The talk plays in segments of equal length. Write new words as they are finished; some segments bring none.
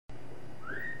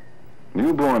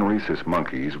Newborn rhesus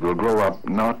monkeys will grow up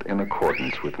not in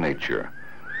accordance with nature,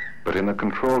 but in the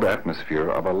controlled atmosphere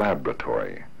of a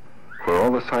laboratory, where all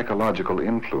the psychological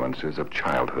influences of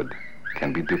childhood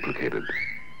can be duplicated.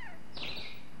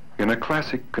 In a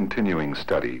classic continuing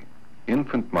study,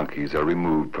 infant monkeys are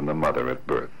removed from the mother at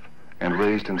birth and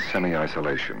raised in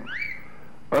semi-isolation.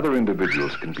 Other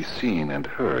individuals can be seen and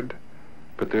heard,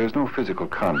 but there is no physical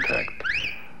contact,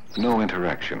 no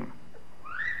interaction.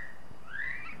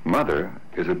 Mother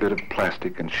is a bit of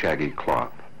plastic and shaggy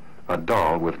cloth, a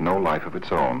doll with no life of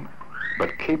its own,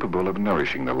 but capable of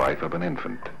nourishing the life of an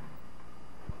infant.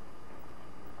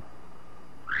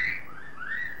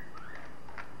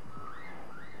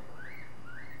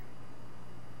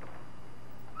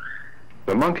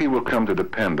 The monkey will come to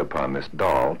depend upon this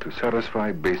doll to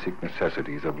satisfy basic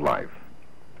necessities of life.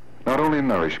 Not only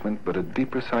nourishment, but a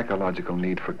deeper psychological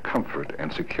need for comfort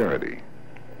and security.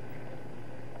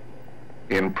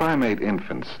 In primate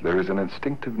infants, there is an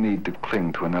instinctive need to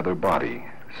cling to another body,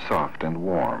 soft and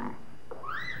warm.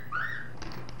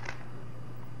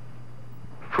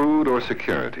 Food or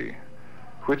security,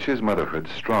 which is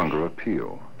motherhood's stronger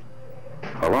appeal?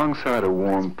 Alongside a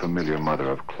warm, familiar mother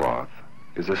of cloth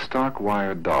is a stock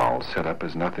wire doll set up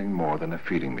as nothing more than a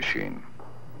feeding machine.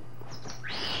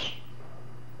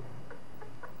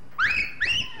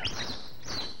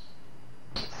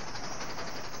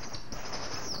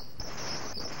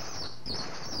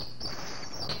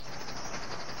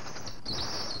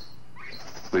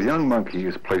 The young monkey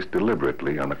is placed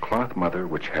deliberately on a cloth mother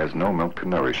which has no milk to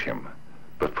nourish him,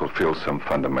 but fulfills some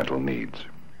fundamental needs.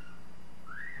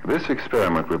 This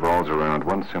experiment revolves around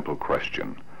one simple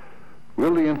question.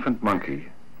 Will the infant monkey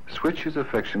switch his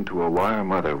affection to a wire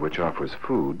mother which offers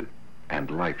food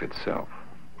and life itself?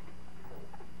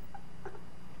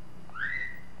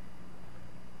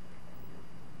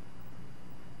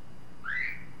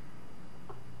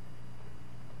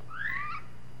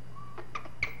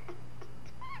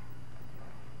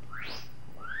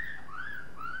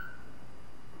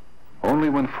 Only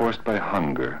when forced by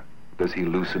hunger does he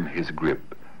loosen his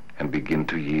grip and begin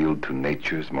to yield to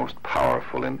nature's most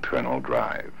powerful internal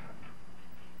drive.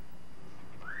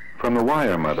 From the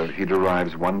wire mother, he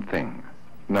derives one thing: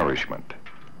 nourishment.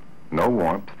 No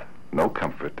warmth, no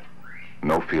comfort,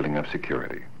 no feeling of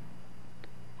security.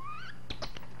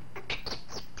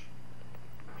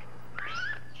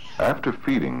 After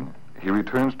feeding, he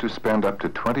returns to spend up to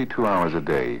 22 hours a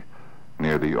day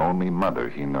near the only mother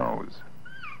he knows.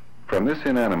 From this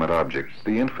inanimate object,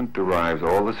 the infant derives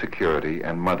all the security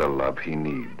and mother love he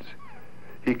needs.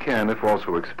 He can, if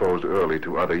also exposed early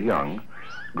to other young,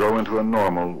 grow into a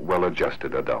normal,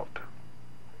 well-adjusted adult.